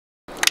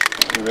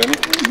You ready?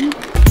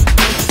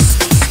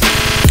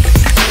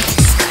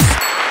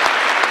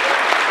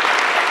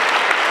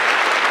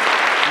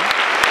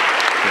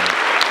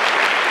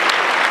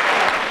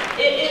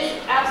 It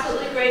is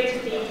absolutely great to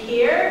be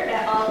here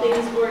at All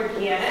Things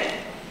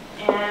Organic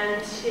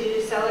and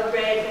to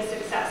celebrate the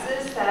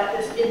successes that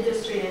this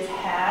industry has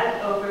had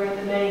over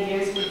the many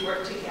years we've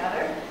worked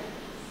together.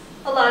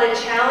 A lot of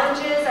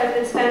challenges. I've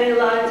been spending a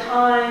lot of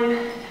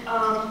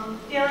time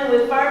dealing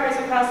with farmers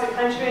across the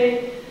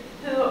country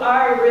who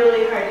are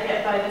really hard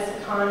hit by this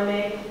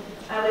economy.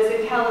 I was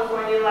in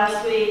California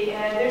last week,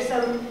 and there's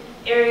some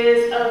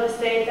areas of the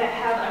state that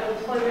have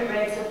unemployment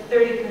rates of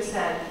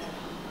 30%.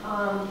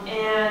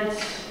 And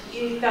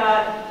you've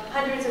got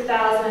hundreds of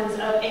thousands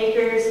of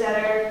acres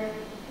that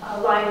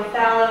are lying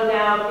fallow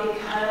now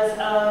because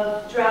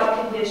of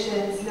drought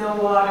conditions, no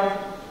water.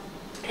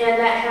 And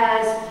that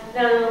has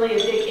not only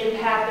a big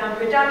impact on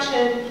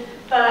production,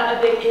 but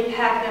a big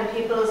impact on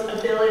people's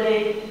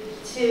ability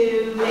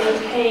to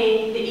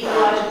maintain the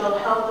ecological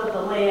health of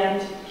the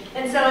land.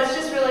 And so it's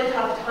just really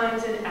tough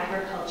times in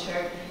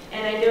agriculture.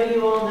 And I know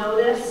you all know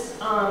this.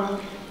 And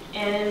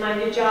in my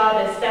new job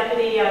as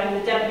deputy, I'm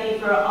the deputy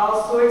for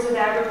all sorts of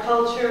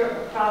agriculture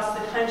across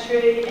the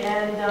country.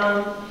 And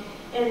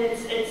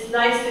it's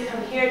nice to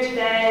come here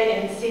today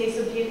and see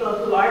some people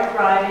who are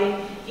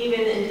thriving,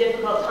 even in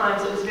difficult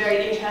times. It was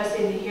very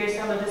interesting to hear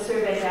some of the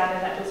survey data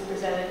that was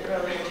presented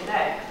earlier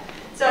today.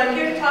 So I'm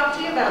here to talk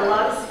to you about a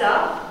lot of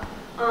stuff.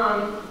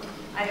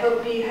 I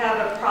hope you have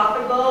a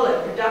profitable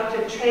and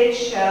productive trade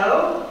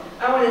show.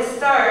 I want to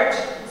start,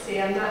 let's see,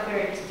 I'm not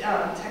very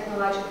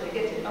technologically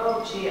gifted.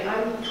 Oh gee,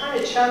 I'm kind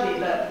of chubby,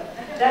 but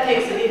that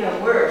makes it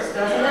even worse,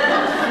 doesn't it?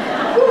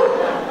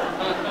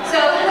 So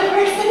the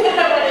first thing that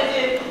I want to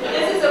do,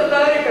 this is a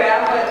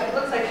photograph. It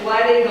looks like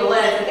wide-angle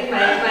lens. I think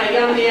my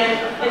young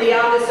man in the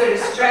office sort of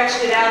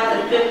stretched it out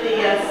to fit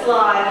the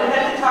slide. I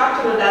had to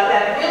talk to him about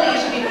that. Really, you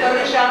should be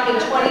photoshopping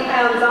 20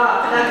 pounds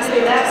off, not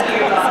doing that to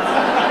your boss.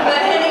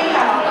 But anyhow,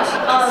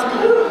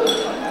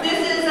 this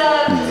is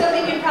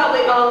something you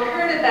probably all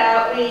heard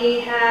about.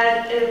 We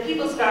had a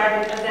People's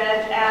Garden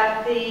event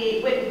at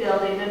the Whitten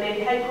Building, the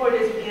main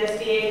headquarters of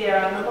USDA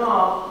there on the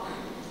mall.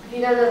 If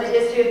you know the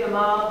history of the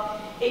mall,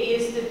 it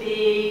used to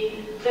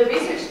be the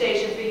research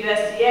station for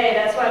USDA.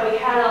 That's why we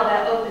had all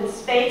that open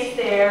space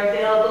there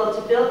available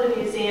to build the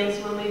museums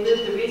when we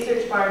moved the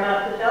research farm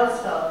out to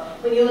Beltsville.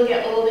 When you look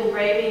at old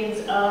engravings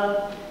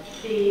of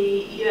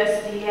the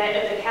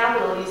USDA, of the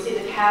Capitol, you see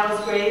the cows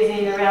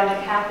grazing around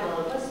the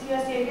Capitol. It was the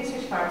USDA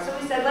research farm. So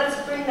we said,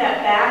 let's bring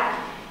that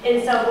back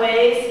in some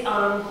ways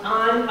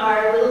on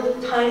our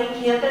little tiny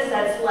campus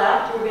that's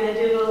left. We're going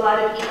to do a lot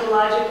of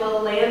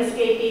ecological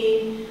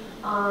landscaping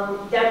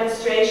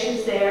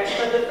demonstrations there.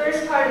 But the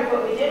first part of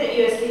what we did at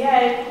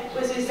USDA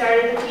was we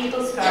started the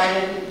People's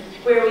Garden,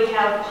 where we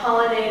have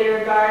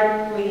pollinator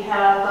garden, we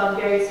have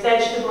various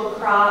vegetable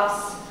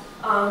crops,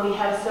 we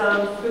have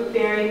some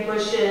fruit-bearing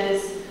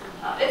bushes.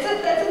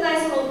 That's a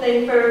nice little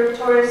thing for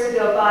tourists to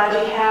go by.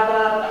 We have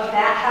a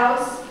bat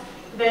house.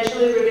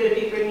 Eventually we're going to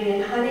be bringing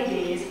in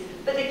honeybees.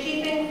 But the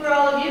key thing for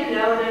all of you to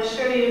know, and I'm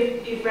sure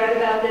you've read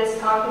about this,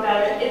 talked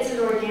about it, it's an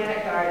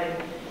organic garden.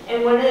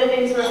 And one of the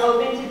things we're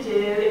hoping to do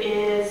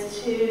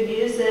is to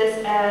use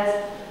this as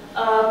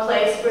a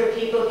place where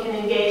people can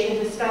engage in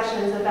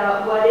discussions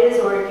about what is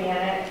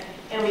organic,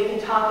 and we can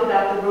talk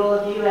about the role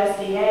of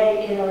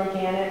USDA in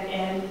organic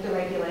and the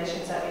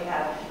regulations that we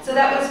have. So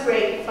that was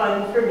great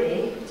fun for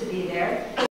me to be there.